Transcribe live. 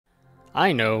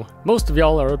I know, most of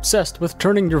y'all are obsessed with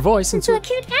turning your voice into a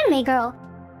cute anime girl.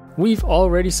 We've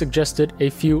already suggested a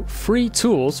few free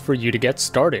tools for you to get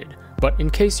started, but in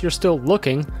case you're still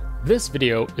looking, this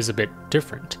video is a bit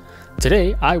different.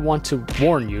 Today, I want to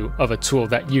warn you of a tool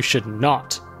that you should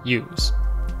not use.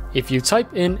 If you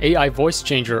type in AI Voice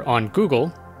Changer on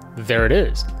Google, there it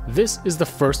is. This is the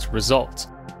first result.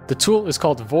 The tool is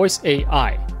called Voice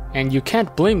AI, and you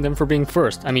can't blame them for being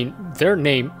first. I mean, their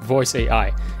name, Voice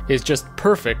AI, is just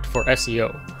perfect for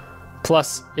SEO.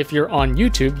 Plus, if you're on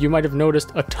YouTube, you might have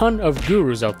noticed a ton of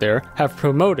gurus out there have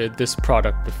promoted this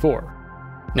product before.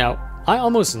 Now, I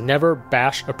almost never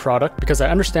bash a product because I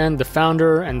understand the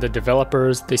founder and the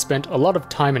developers, they spent a lot of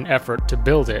time and effort to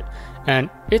build it, and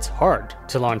it's hard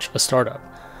to launch a startup.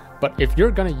 But if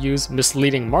you're gonna use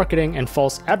misleading marketing and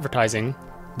false advertising,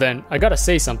 then I gotta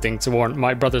say something to warn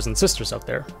my brothers and sisters out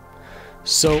there.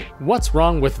 So what's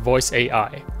wrong with Voice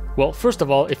AI? Well, first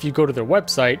of all, if you go to their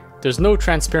website, there's no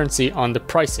transparency on the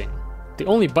pricing. The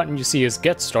only button you see is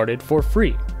Get Started for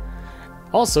free.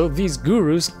 Also, these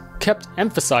gurus kept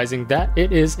emphasizing that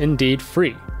it is indeed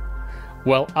free.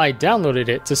 Well, I downloaded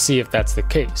it to see if that's the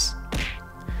case.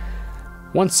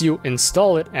 Once you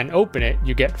install it and open it,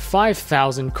 you get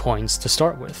 5,000 coins to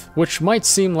start with, which might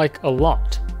seem like a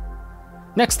lot.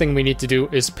 Next thing we need to do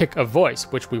is pick a voice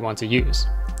which we want to use.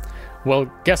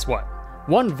 Well, guess what?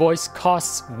 One voice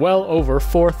costs well over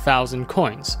 4,000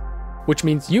 coins, which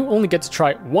means you only get to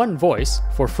try one voice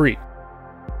for free.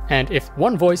 And if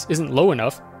one voice isn't low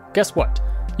enough, guess what?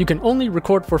 You can only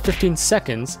record for 15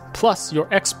 seconds, plus your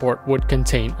export would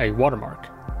contain a watermark.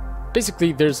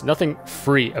 Basically, there's nothing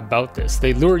free about this.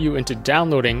 They lure you into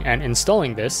downloading and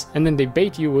installing this, and then they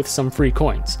bait you with some free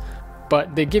coins.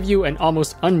 But they give you an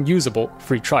almost unusable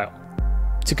free trial.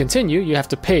 To continue, you have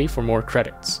to pay for more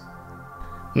credits.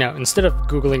 Now, instead of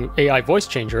Googling AI Voice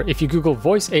Changer, if you Google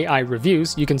Voice AI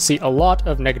reviews, you can see a lot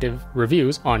of negative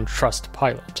reviews on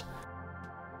Trustpilot.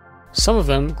 Some of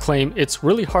them claim it's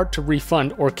really hard to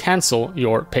refund or cancel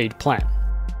your paid plan.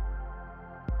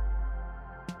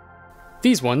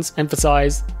 These ones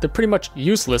emphasize the pretty much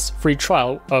useless free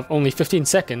trial of only 15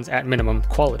 seconds at minimum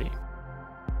quality.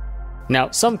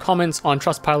 Now, some comments on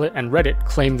Trustpilot and Reddit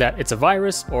claim that it's a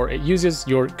virus or it uses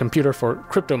your computer for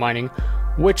crypto mining,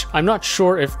 which I'm not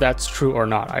sure if that's true or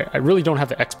not. I really don't have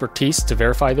the expertise to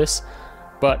verify this,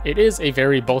 but it is a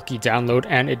very bulky download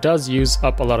and it does use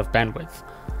up a lot of bandwidth.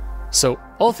 So,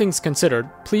 all things considered,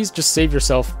 please just save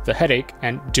yourself the headache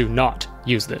and do not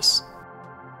use this.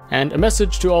 And a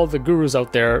message to all the gurus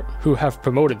out there who have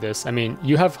promoted this. I mean,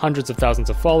 you have hundreds of thousands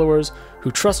of followers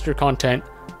who trust your content,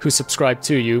 who subscribe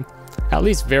to you. At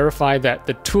least verify that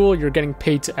the tool you're getting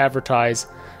paid to advertise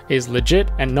is legit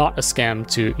and not a scam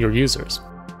to your users.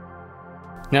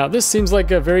 Now, this seems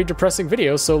like a very depressing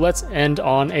video, so let's end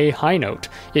on a high note.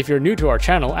 If you're new to our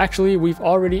channel, actually, we've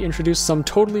already introduced some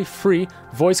totally free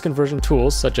voice conversion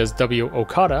tools such as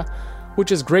w-okada,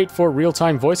 which is great for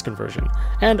real-time voice conversion,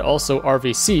 and also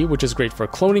RVC, which is great for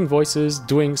cloning voices,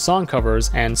 doing song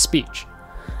covers, and speech.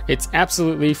 It's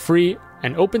absolutely free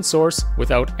and open source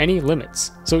without any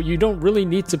limits, so you don't really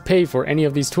need to pay for any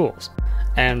of these tools.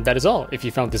 And that is all. If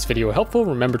you found this video helpful,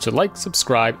 remember to like,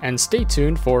 subscribe, and stay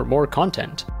tuned for more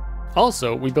content.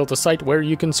 Also, we built a site where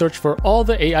you can search for all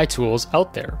the AI tools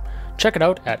out there. Check it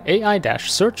out at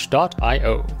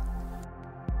ai-search.io.